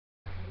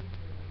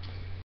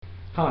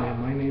Hi,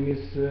 my name is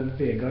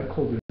Vegard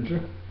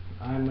Kolbjornsrud.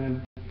 I'm a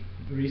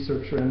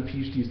researcher and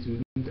PhD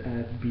student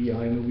at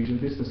BI Norwegian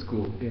Business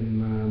School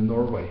in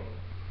Norway.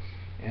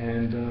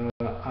 And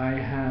I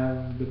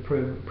have the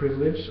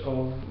privilege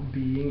of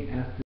being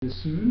at the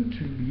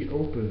soon-to-be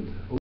opened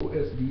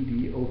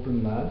OSDD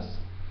Open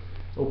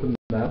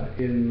Lab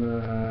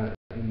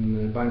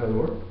in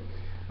Bangalore.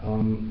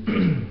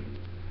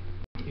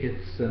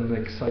 It's an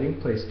exciting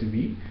place to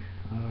be,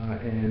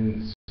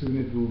 and soon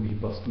it will be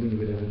bustling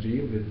with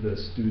energy, with the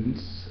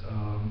students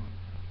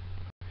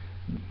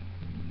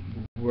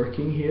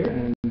working here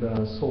and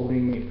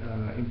solving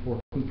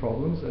important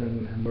problems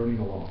and learning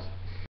a lot.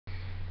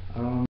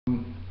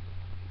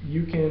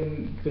 You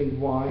can think,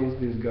 why is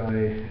this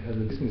guy,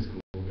 the business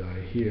school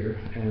guy, here?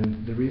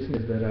 And the reason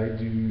is that I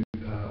do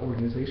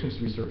organizations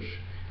research.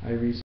 I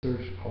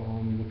research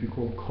on what we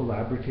call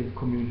collaborative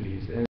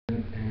communities,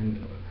 and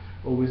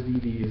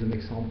OSDD is an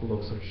example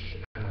of such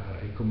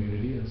a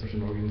community and such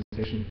an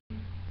organization.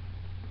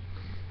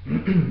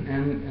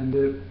 and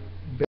the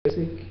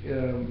basic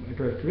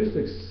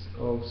characteristics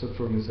of such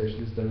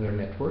organizations is that they're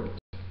networked,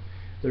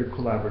 they're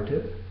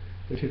collaborative,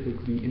 they're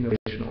typically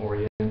innovation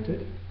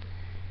oriented,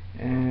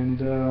 and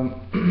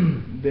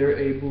they're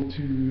able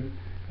to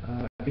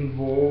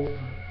involve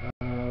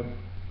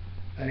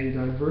a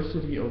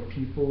diversity of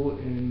people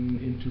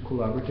into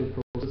collaborative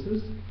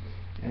processes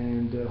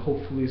and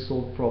hopefully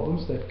solve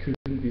problems that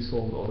couldn't be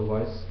solved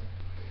otherwise.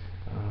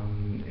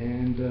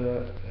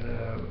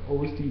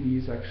 OSDD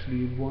is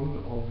actually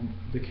one of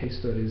the case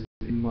studies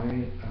in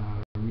my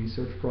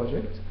research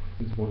project.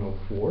 It's one of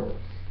 4,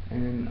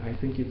 and I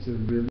think it's a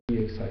really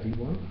exciting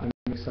one. I'm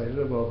excited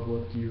about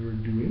what you're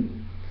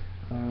doing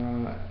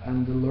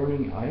and the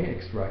learning I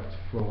extract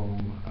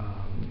from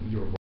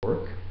your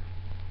work.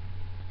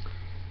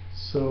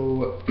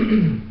 So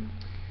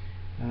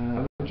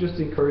I would just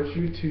encourage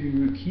you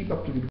to keep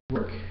up the good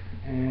work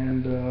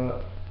and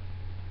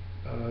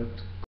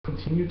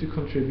continue to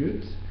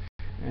contribute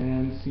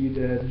and see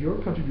that your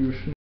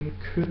contribution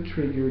could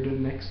trigger the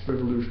next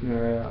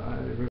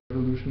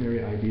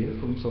revolutionary idea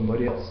from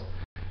somebody else.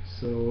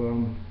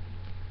 So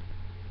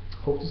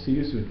hope to see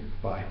you soon.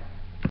 Bye.